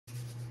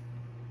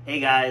Hey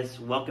guys,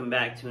 welcome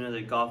back to another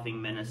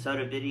Golfing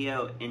Minnesota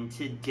video, and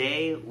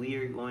today we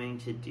are going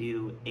to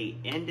do a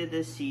end of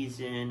the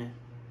season,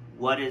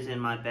 what is in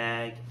my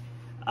bag.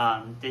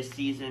 This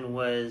season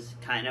was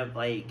kind of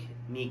like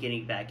me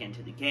getting back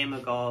into the game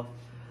of golf.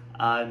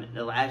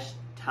 The last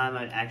time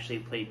I actually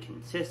played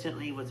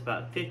consistently was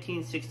about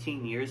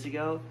 15-16 years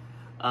ago,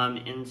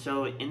 and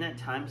so in that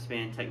time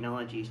span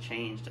technology's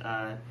changed.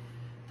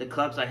 The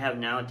clubs I have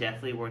now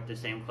definitely weren't the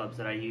same clubs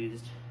that I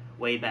used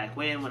way back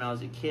when I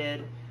was a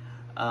kid.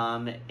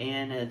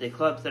 And the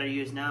clubs that I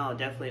use now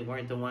definitely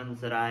weren't the ones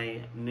that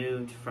I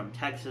moved from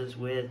Texas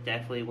with,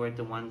 definitely weren't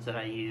the ones that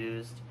I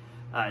used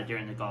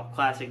during the Golf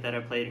Classic that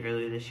I played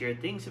earlier this year.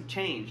 Things have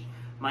changed.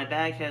 My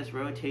bag has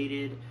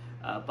rotated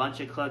a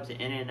bunch of clubs in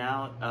and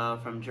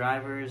out, from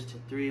drivers to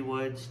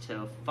 3-woods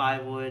to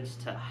 5-woods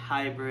to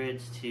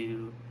hybrids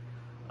to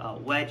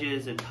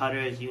wedges and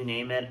putters, you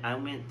name it. I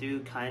went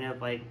through kind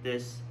of like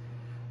this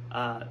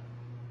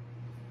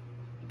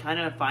kind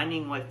of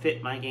finding what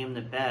fit my game the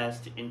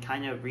best and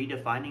kind of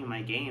redefining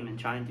my game and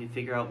trying to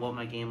figure out what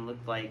my game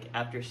looked like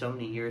after so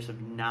many years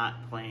of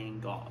not playing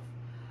golf.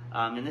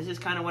 And this is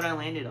kind of what I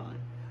landed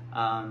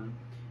on.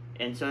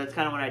 And so that's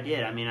kind of what I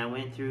did. I mean, I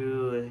went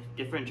through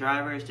different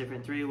drivers,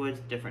 different 3-woods,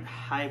 different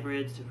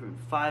hybrids, different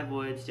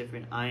 5-woods,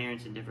 different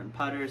irons and different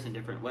putters and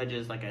different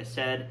wedges, like I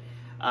said.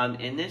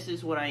 And this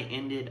is what I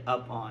ended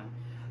up on.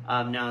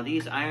 Now,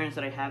 these irons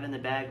that I have in the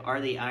bag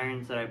are the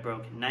irons that I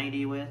broke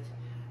 90 with.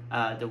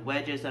 The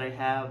wedges that I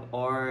have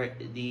are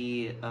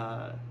the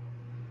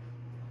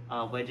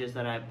wedges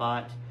that I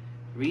bought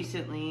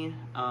recently,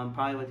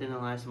 probably within the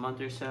last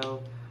month or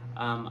so.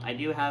 I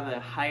do have a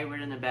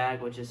hybrid in the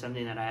bag, which is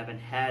something that I haven't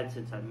had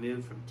since I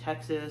moved from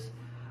Texas.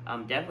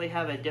 Definitely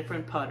have a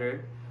different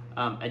putter,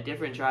 a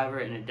different driver,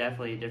 and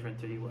definitely a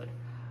different 3-wood.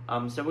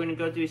 So we're going to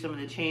go through some of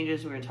the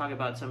changes. We're going to talk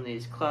about some of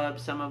these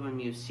clubs. Some of them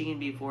you've seen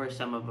before,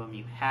 some of them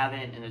you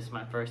haven't, and this is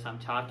my first time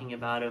talking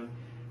about them.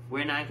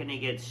 We're not going to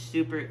get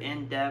super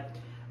in-depth.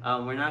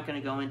 We're not going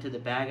to go into the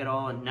bag at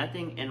all.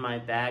 Nothing in my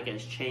bag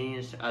has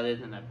changed other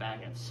than the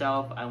bag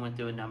itself. I went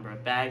through a number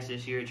of bags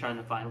this year trying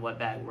to find what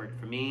bag worked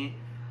for me.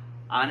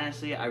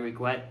 Honestly, I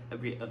regret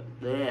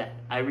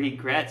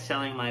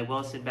selling my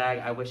Wilson bag.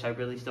 I wish I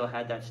really still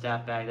had that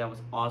staff bag. That was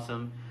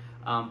awesome.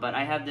 But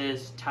I have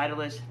this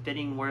Titleist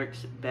Fitting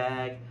Works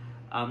bag.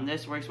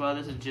 This works well.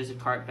 This is just a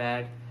cart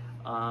bag.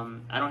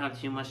 I don't have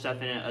too much stuff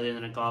in it other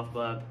than a golf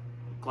glove.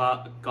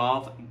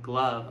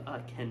 I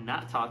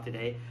cannot talk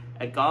today.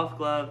 A golf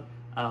glove,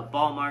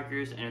 ball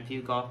markers, and a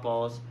few golf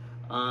balls,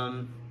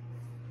 and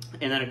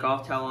then a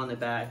golf towel on the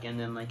back, and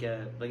then like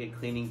a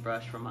cleaning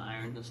brush for my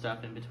irons and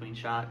stuff in between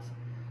shots.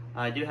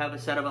 I do have a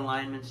set of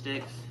alignment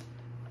sticks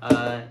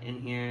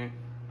in here,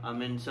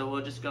 and so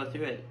we'll just go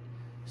through it.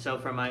 So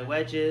for my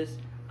wedges,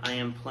 I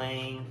am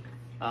playing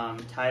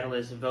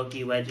Titleist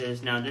Vokey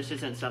wedges. Now this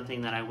isn't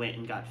something that I went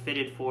and got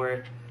fitted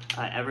for.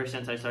 Ever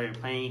since I started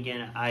playing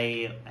again,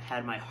 I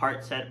had my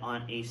heart set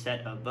on a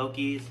set of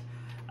Vokeys.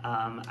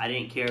 I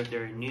didn't care if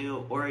they're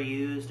new or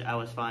used. I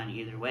was fine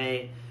either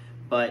way.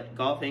 But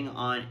golfing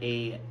on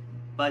a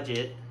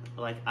budget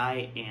like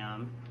I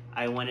am,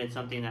 I wanted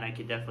something that I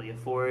could definitely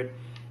afford.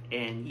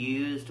 And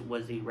used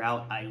was the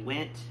route I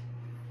went.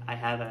 I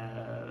have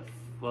a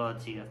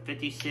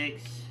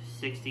 56,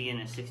 60,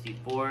 and a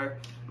 64.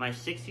 My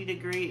 60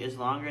 degree is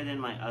longer than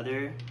my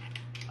other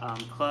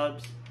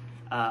clubs.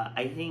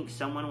 I think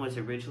someone was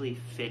originally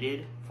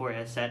fitted for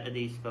a set of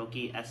these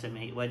Vokey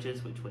SM8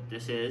 wedges, which what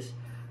this is.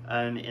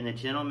 And the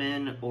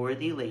gentleman or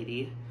the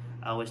lady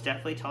was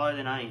definitely taller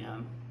than I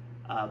am.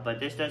 But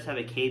this does have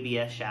a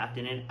KBS shaft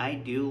in it. I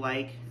do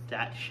like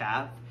that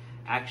shaft.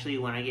 Actually,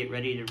 when I get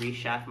ready to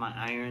reshaft my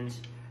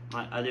irons,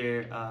 my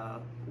other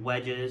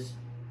wedges,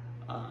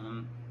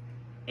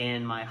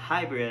 and my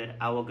hybrid,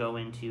 I will go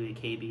into a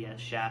KBS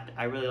shaft.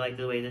 I really like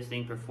the way this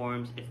thing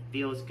performs. It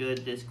feels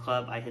good. This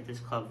club, I hit this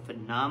club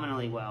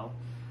phenomenally well.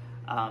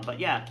 But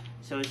yeah,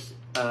 so it's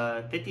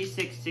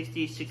 56,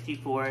 60,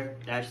 64.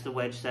 That's the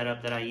wedge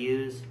setup that I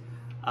use.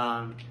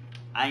 I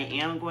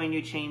am going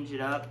to change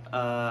it up.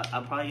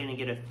 I'm probably going to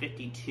get a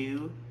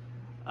 52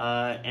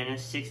 and a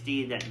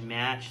 60 that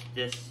match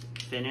this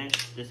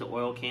finish, this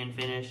oil can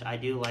finish. I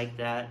do like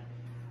that.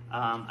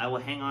 I will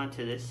hang on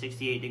to this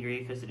 68 degree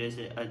because it is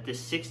this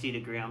 60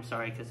 degree. I'm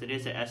sorry, because it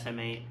is a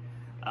SM8,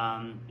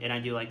 and I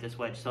do like this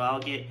wedge. So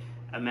I'll get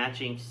a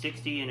matching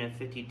 60 and a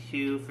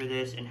 52 for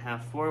this, and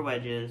have 4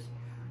 wedges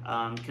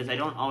because I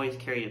don't always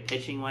carry a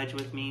pitching wedge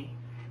with me.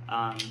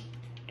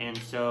 And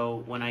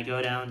so when I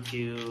go down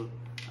to,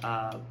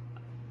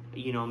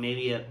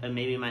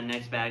 maybe my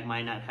next bag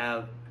might not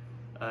have.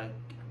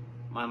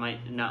 I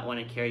might not want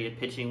to carry a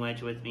pitching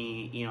wedge with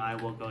me. I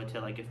will go to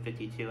like a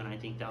 52, and I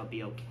think that would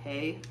be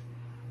okay.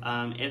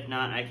 If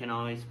not, I can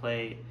always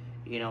play,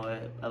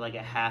 like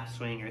a half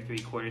swing or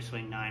 3/4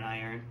 swing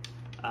 9-iron,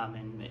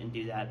 and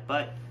do that.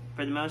 But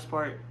for the most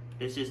part,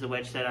 this is the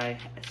wedge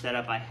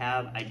setup I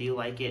have. I do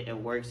like it. It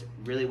works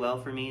really well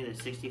for me. The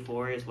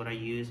 64 is what I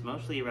use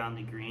mostly around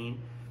the green,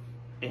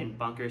 in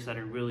bunkers that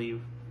are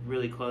really,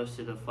 really close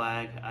to the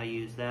flag. I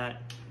use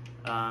that.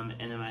 And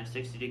then my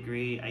 60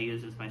 degree I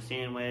use as my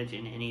sand wedge,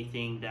 and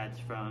anything that's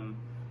from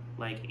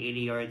like 80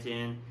 yards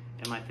in.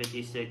 And my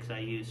 56 I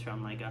use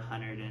from like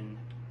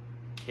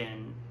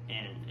 110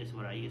 in is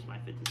what I use my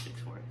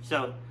 56 for.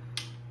 So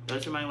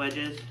those are my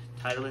wedges,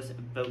 Titleist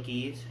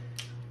Bokies.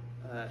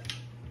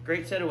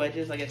 Great set of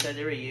wedges. Like I said,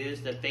 they were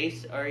used. The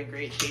face are in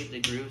great shape.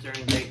 The grooves are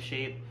in great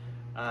shape.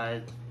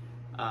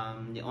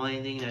 The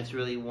only thing that's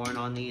really worn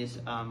on these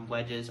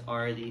wedges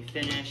are the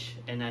finish,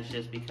 and that's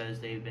just because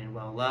they've been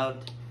well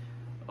loved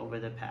over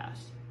the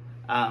past.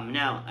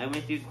 Now, I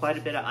went through quite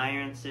a bit of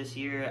irons this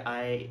year.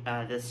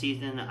 This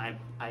season,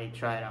 I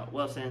tried out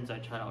Wilson's, I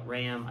tried out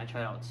Ram, I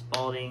tried out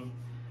Spalding,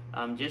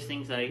 just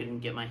things that I can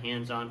get my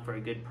hands on for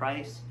a good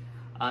price.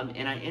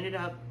 And I ended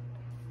up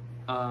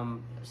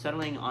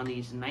settling on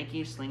these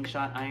Nike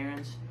Slingshot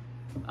irons.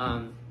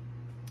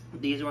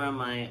 These were on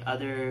my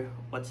other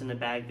What's in the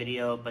Bag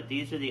video, but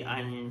these are the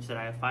irons that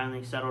I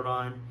finally settled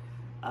on.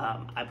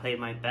 I played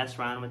my best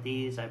round with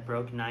these. I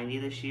broke 90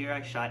 this year.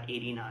 I shot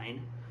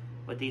 89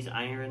 with these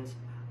irons.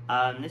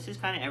 This is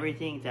kind of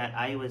everything that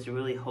I was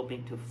really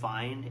hoping to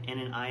find in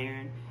an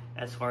iron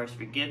as far as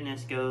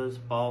forgiveness goes,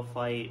 ball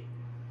flight,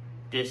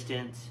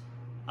 distance.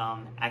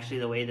 Actually,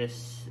 the way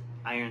this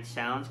iron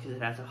sounds, because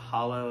it has a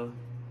hollow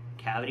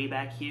cavity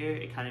back here,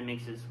 it kind of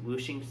makes this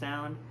whooshing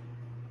sound.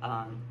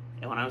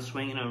 And when I'm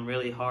swinging them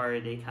really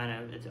hard, they it's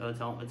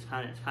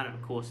kind of a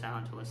cool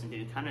sound to listen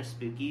to, kind of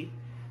spooky.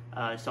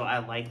 So I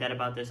like that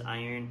about this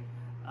iron.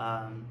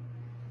 I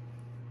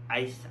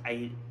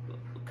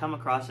come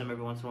across them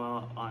every once in a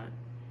while on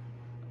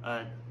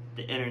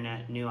the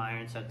internet, new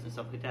iron sets and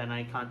stuff like that, and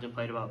I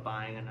contemplate about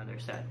buying another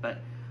set. But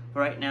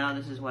for right now,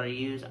 this is what I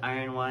use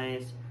iron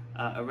wise.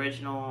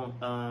 Original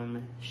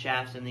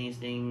shafts in these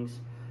things.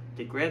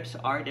 The grips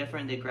are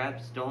different. The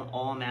grips don't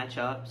all match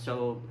up.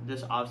 So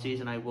this off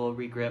season, I will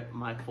regrip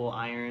my full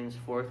irons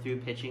 4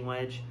 through pitching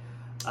wedge.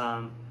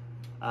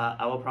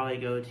 I will probably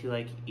go to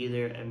like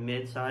either a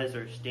mid-size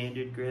or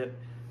standard grip.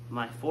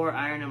 My 4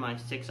 iron and my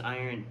 6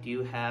 iron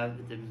do have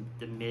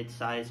the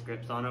mid-size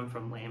grips on them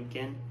from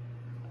Lambkin,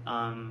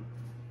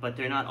 but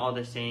they're not all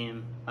the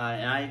same.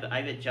 And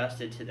I've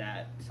adjusted to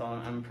that, so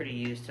I'm pretty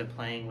used to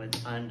playing with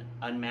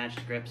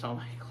unmatched grips on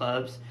my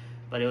clubs.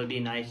 But it would be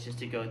nice just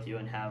to go through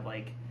and have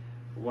like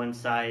one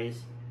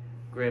size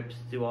grips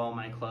through all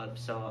my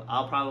clubs. So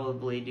I'll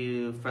probably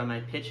do from my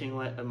pitching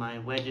my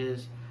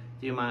wedges,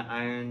 through my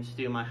irons,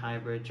 through my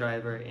hybrid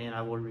driver, and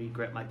I will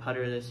re-grip my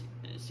putter this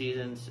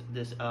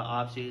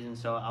off season.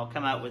 So I'll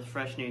come out with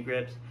fresh new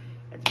grips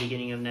at the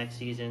beginning of next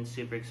season.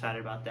 Super excited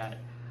about that.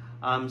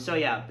 So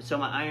yeah, so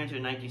my irons are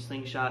Nike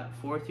Slingshot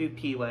 4 through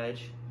P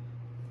wedge.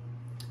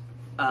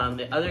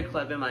 The other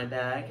club in my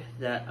bag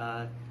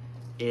that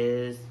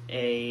is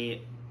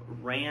a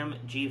Ram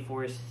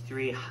G-Force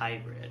 3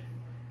 hybrid.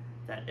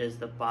 That is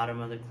the bottom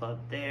of the club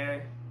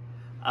there.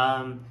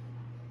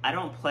 I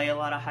don't play a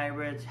lot of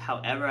hybrids.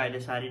 However, I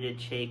decided to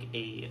take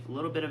a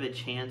little bit of a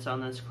chance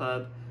on this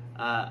club.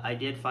 I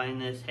did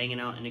find this hanging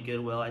out in a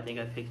Goodwill. I think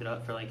I picked it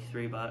up for like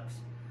 $3.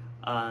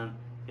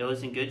 It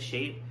was in good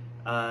shape.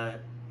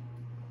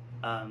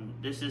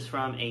 This is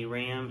from a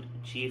Ram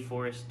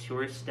G-Force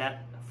Tour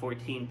Step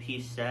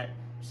 14-piece set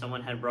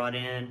someone had brought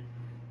in.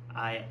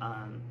 I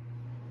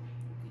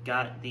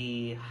got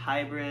the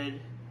hybrid,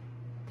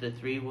 the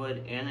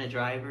 3-wood, and the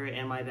driver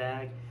in my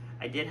bag.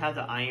 I did have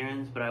the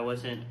irons, but I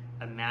wasn't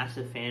a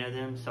massive fan of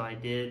them, so I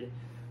did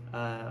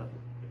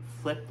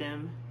flip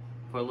them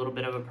for a little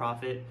bit of a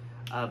profit.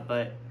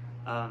 But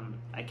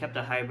I kept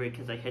the hybrid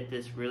because I hit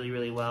this really,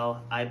 really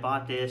well. I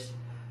bought this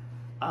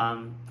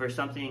for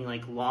something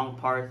like long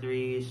par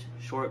 3s,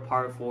 short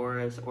par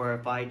 4s, or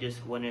if I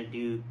just want to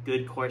do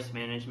good course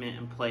management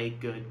and play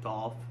good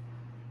golf.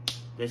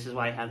 This is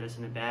why I have this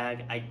in the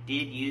bag. I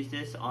did use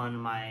this on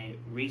my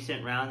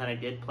recent round that I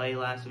did play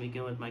last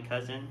weekend with my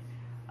cousin.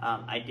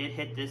 I did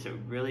hit this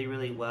really,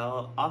 really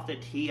well. Off the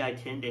tee, I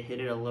tend to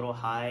hit it a little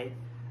high.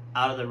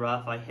 Out of the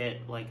rough, I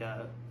hit like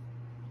a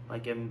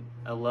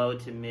low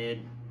to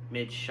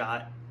mid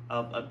shot,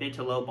 a mid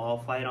to low ball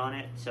flight on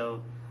it.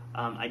 So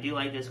I do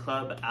like this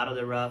club. Out of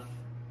the rough,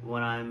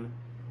 when I'm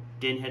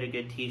didn't hit a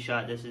good tee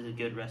shot, this is a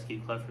good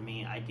rescue club for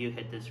me. I do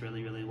hit this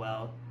really, really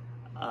well.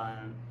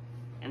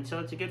 And so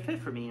it's a good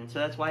fit for me, and so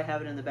that's why I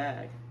have it in the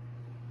bag.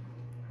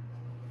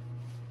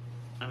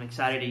 I'm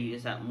excited to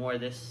use that more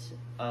this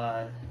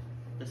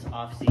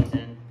off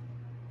season.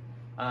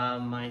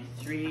 My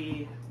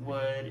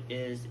 3-wood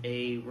is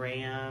a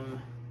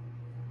Ram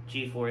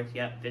G-Force,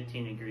 yep,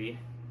 15 degree.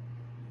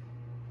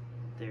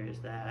 There's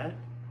that.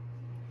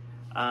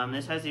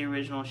 This has the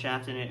original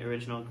shaft in it,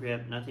 original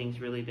grip. Nothing's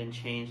really been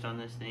changed on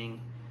this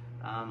thing.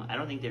 I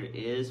don't think there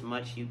is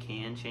much you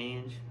can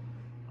change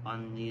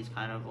on these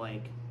kind of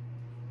like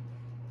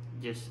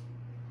just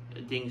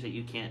things that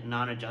you can't,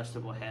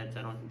 non-adjustable heads.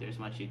 I don't think there's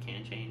much you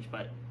can change,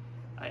 but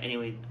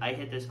anyway, I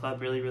hit this club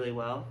really, really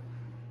well.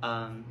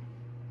 The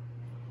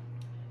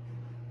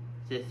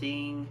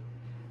thing,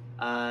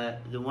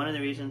 one of the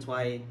reasons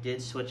why I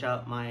did switch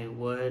out my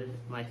wood,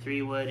 my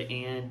 3-wood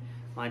and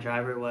my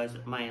driver was,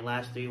 my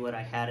last 3-wood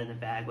I had in the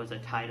bag was a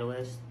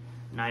Titleist.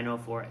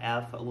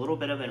 904F, a little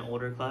bit of an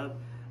older club,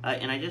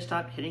 and I just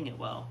stopped hitting it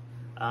well.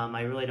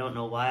 I really don't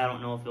know why. I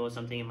don't know if it was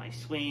something in my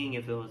swing,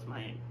 if it was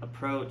my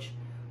approach,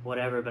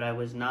 whatever, but I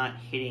was not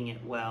hitting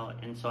it well,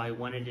 and so I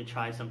wanted to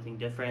try something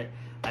different.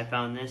 I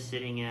found this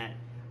sitting at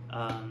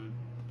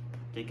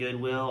the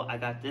Goodwill. I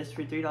got this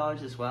for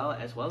 $3 as well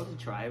as the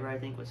driver. I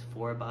think was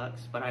 $4,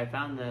 but I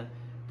found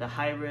the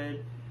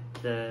hybrid,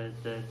 the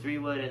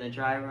 3-wood, and the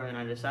driver, and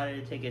I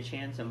decided to take a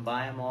chance and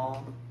buy them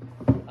all,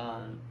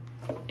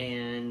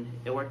 and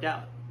it worked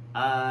out.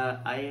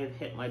 I have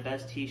hit my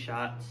best tee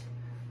shots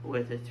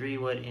with the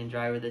 3-wood and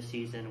driver this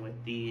season with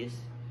these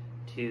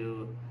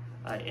two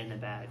in the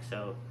bag.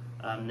 So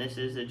this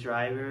is a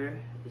driver.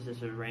 This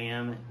is a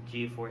Ram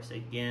G-Force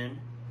again,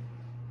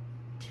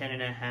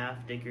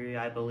 10.5 degree,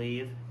 I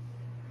believe.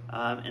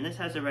 And this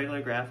has a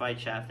regular graphite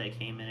shaft that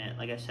came in it.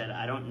 Like I said,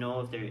 I don't know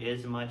if there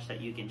is much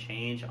that you can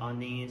change on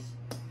these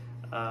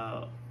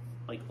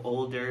like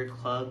older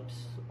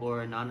clubs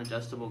or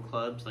non-adjustable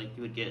clubs like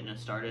you would get in a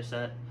starter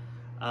set.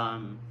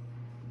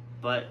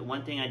 But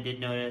one thing I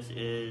did notice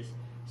is,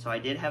 so I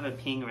did have a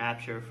ping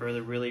Rapture for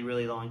the really,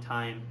 really long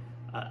time.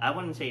 I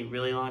wouldn't say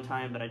really long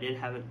time, but I did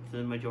have it for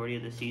the majority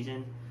of the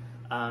season.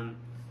 And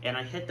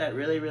I hit that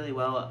really, really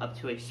well up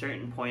to a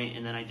certain point,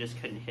 and then I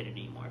just couldn't hit it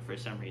anymore for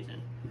some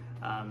reason.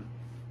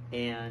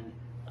 And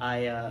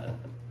I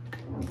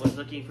was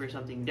looking for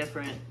something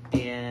different,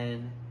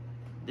 and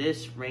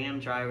this Ram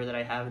driver that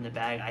I have in the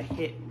bag, I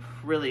hit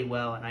really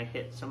well, and I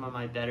hit some of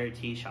my better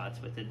tee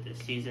shots with it this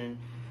season.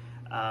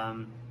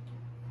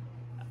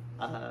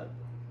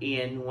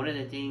 And one of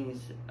the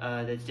things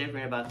that's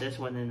different about this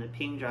one than the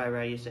ping driver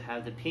I used to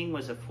have, the ping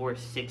was a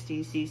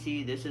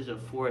 460cc, this is a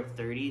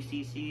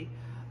 430cc,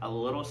 a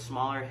little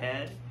smaller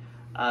head,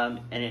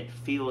 and it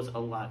feels a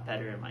lot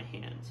better in my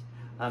hands.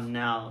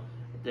 Now,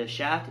 the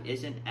shaft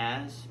isn't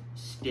as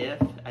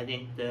stiff. I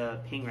think the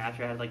ping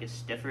Rapture had like a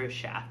stiffer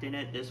shaft in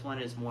it. This one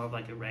is more of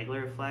like a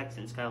regular flex,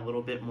 and it's got a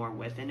little bit more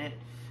width in it.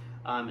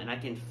 And I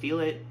can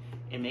feel it,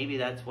 and maybe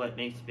that's what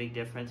makes a big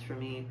difference for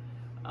me.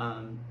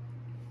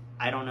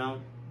 I don't know,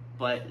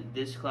 but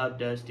this club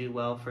does do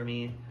well for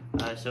me.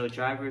 So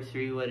driver,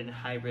 3-wood, and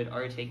hybrid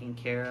are taken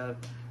care of.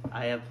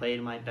 I have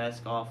played my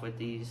best golf with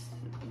this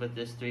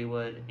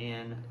 3-wood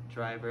and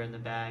driver in the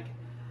bag.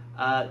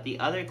 The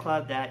other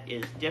club that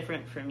is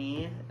different for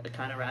me,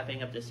 kind of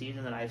wrapping up the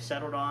season, that I've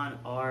settled on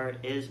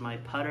is my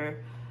putter.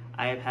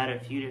 I have had a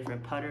few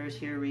different putters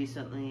here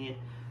recently.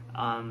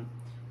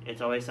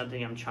 It's always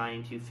something I'm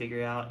trying to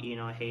figure out. You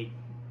know, hey,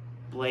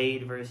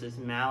 blade versus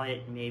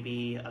mallet,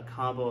 maybe a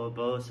combo of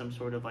both, some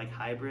sort of like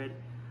hybrid.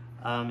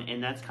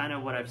 And that's kind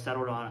of what I've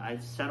settled on.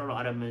 I've settled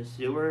on a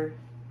Mizuno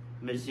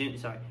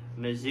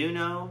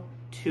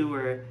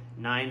Tour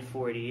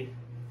 940,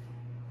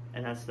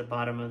 and that's the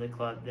bottom of the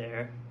club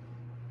there.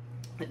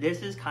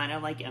 This is kind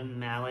of like a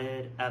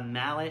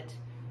mallet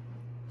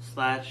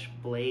slash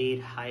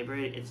blade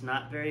hybrid. It's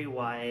not very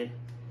wide,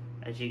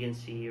 as you can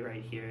see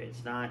right here.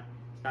 It's not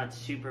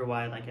super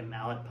wide like a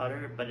mallet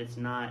putter, but it's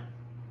not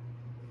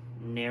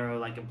narrow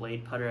like a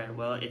blade putter as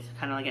well. It's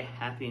kind of like a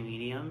happy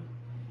medium,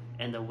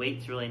 and the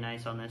weight's really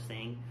nice on this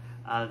thing.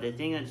 The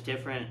thing that's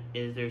different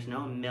is there's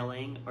no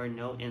milling or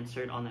no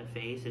insert on the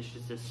face. It's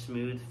just a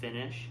smooth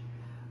finish.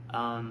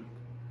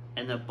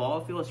 And the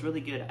ball feels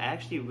really good. I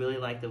actually really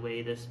like the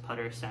way this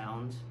putter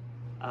sounds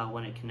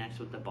when it connects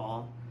with the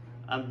ball.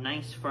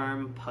 Nice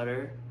firm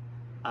putter.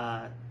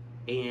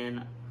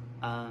 And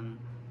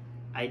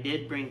I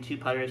did bring 2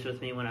 putters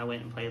with me when I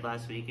went and played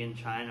last weekend,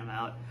 trying them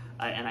out.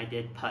 And I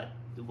did putt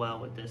well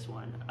with this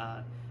one.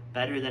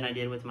 Better than I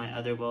did with my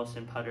other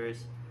Wilson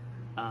putters.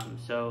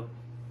 So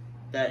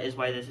that is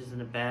why this is in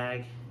the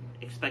bag.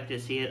 Expect to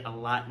see it a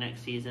lot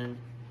next season.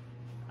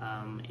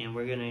 And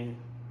we're going to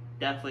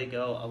definitely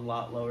go a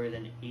lot lower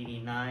than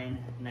 89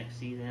 next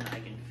season.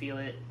 I can feel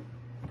it.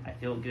 I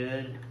feel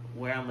good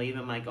where I'm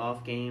leaving my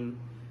golf game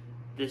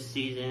this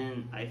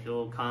season. I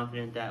feel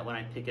confident that when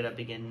I pick it up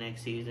again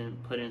next season,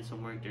 put in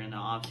some work during the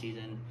off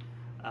season,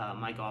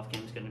 my golf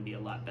game is going to be a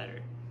lot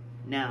better.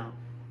 Now,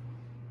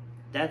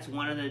 that's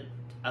one of the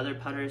other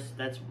putters.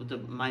 That's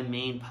my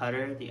main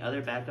putter. The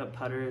other backup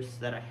putters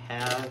that I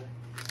have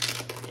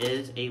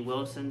is a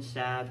Wilson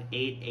Staff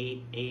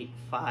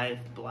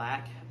 8885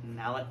 black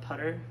mallet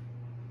putter.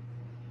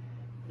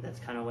 That's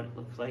kind of what it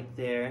looks like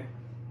there.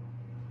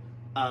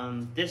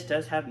 This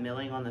does have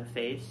milling on the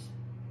face.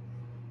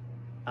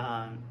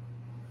 And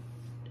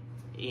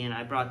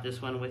I brought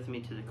this one with me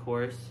to the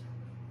course.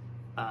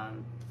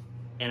 And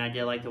I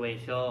did like the way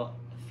it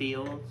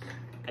feels.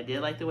 I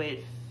did like the way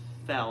it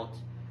felt,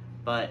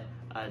 but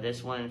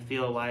this one,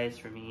 feel-wise,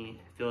 for me,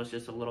 feels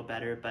just a little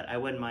better, but I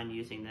wouldn't mind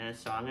using this,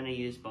 so I'm going to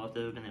use both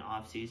of them in the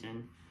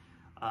off-season.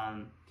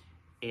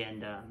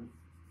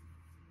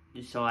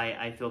 So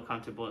I feel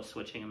comfortable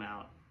switching them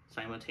out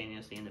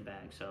simultaneously in the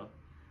bag. So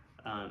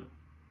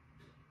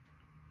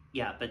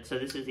yeah, but so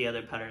this is the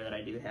other putter that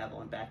I do have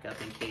on backup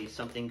in case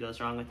something goes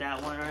wrong with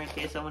that one, or in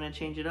case I want to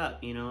change it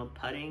up. You know,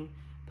 putting's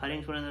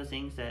one of those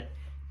things that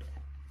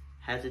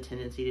has a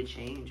tendency to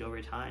change over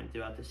time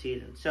throughout the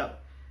season. So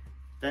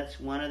that's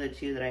one of the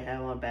two that I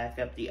have on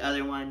backup. The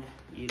other one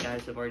you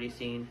guys have already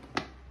seen,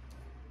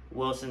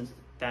 Wilson's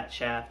Fat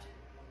Shaft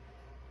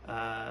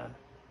CI3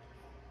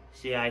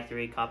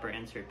 copper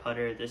insert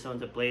putter. This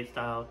one's a blade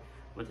style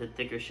with a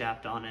thicker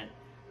shaft on it.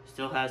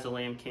 Still has a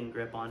lambkin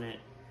grip on it.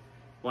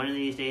 One of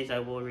these days I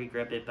will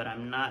regrip it, but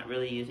I'm not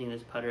really using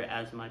this putter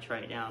as much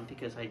right now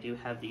because I do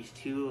have these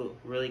two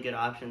really good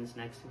options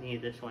next to me,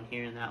 this one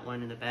here and that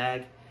one in the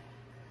bag.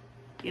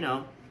 You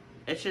know,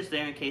 it's just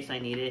there in case I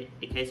need it,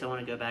 in case I want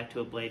to go back to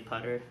a blade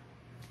putter.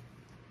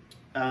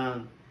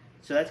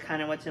 So that's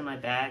kind of what's in my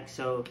bag.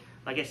 So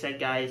like I said,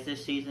 guys,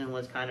 this season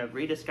was kind of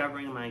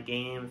rediscovering my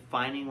game,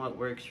 finding what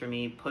works for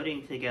me,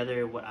 putting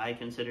together what I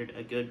considered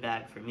a good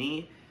bag for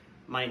me.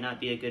 Might not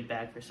be a good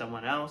bag for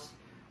someone else.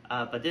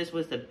 But this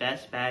was the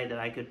best bag that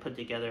I could put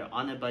together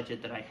on the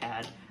budget that I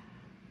had.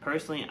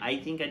 Personally, I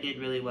think I did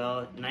really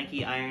well.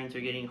 Nike irons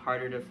are getting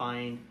harder to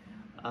find.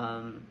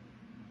 You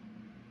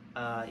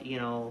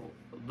know,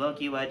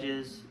 Vokey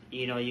wedges,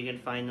 you know, you can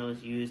find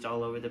those used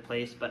all over the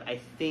place. But I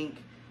think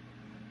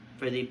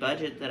for the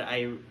budget that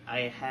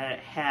I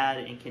had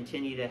and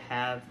continue to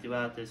have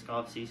throughout this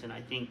golf season, I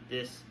think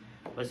this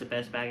was the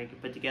best bag I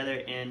could put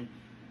together. And,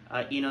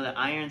 you know, the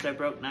irons I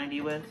broke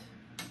 90 with,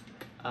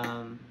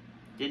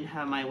 didn't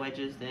have my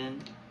wedges then,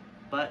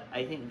 but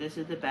I think this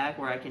is the bag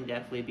where I can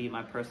definitely beat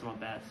my personal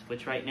best,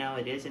 which right now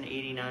it is an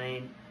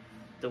 89.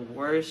 The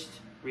worst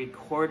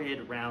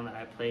recorded round that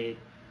I played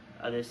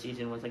this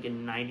season was like a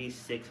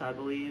 96, I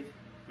believe.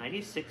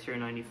 96 or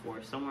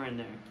 94, somewhere in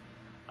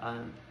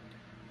there.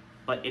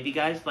 But if you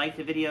guys like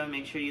the video,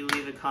 make sure you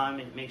leave a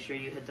comment, make sure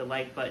you hit the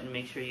like button,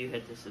 make sure you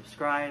hit the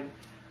subscribe.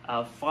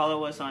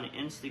 Follow us on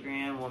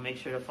Instagram, we'll make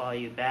sure to follow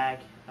you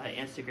back.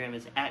 Instagram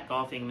is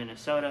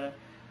 @golfingminnesota.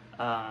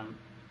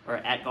 Or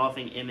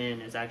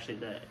 @golfingmn is actually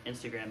the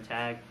Instagram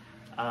tag.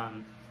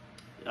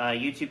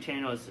 YouTube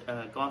channel is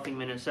Golfing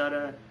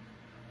Minnesota.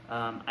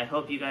 I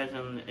hope you guys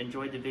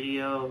enjoyed the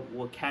video.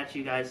 We'll catch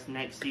you guys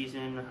next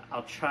season.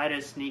 I'll try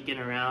to sneak it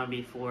around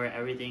before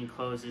everything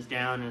closes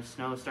down and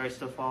snow starts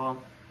to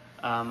fall.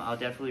 I'll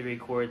definitely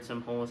record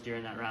some holes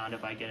during that round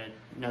if I get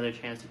another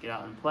chance to get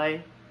out and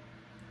play.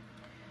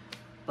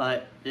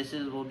 But this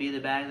will be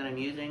the bag that I'm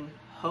using.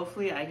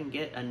 Hopefully I can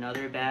get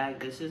another bag.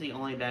 This is the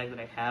only bag that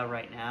I have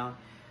right now.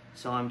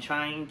 So I'm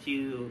trying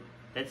to,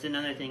 that's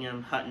another thing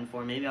I'm hunting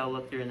for. Maybe I'll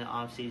look through in the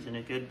off season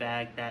a good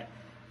bag that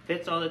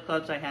fits all the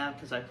clubs I have,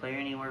 because I play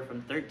anywhere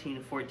from 13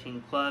 to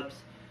 14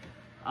 clubs.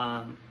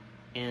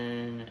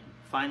 And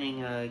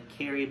finding a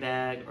carry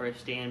bag or a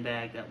stand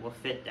bag that will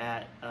fit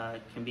that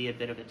can be a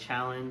bit of a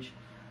challenge.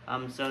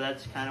 So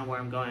that's kind of where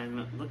I'm going.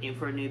 I'm looking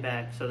for a new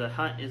bag. So the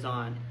hunt is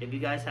on. If you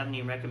guys have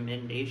any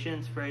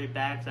recommendations for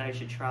bags that I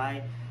should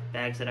try,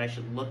 bags that I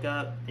should look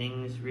up,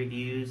 things,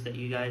 reviews that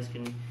you guys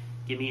can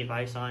give me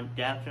advice on,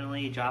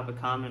 definitely drop a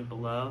comment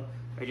below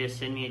or just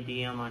send me a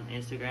DM on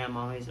Instagram. I'm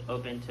always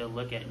open to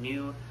look at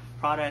new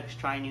products,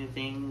 try new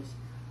things.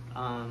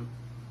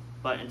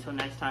 But until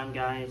next time,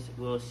 guys,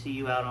 we'll see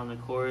you out on the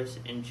course.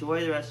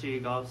 Enjoy the rest of your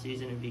golf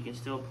season if you can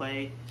still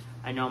play.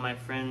 I know my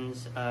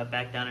friends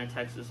back down in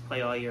Texas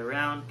play all year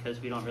round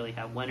because we don't really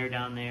have winter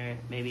down there.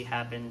 Maybe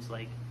happens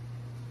like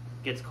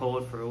gets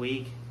cold for a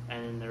week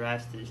and the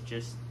rest is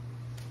just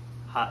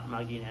hot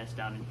mugginess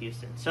down in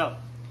Houston. So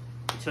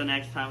until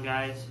next time,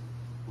 guys,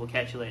 we'll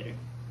catch you later.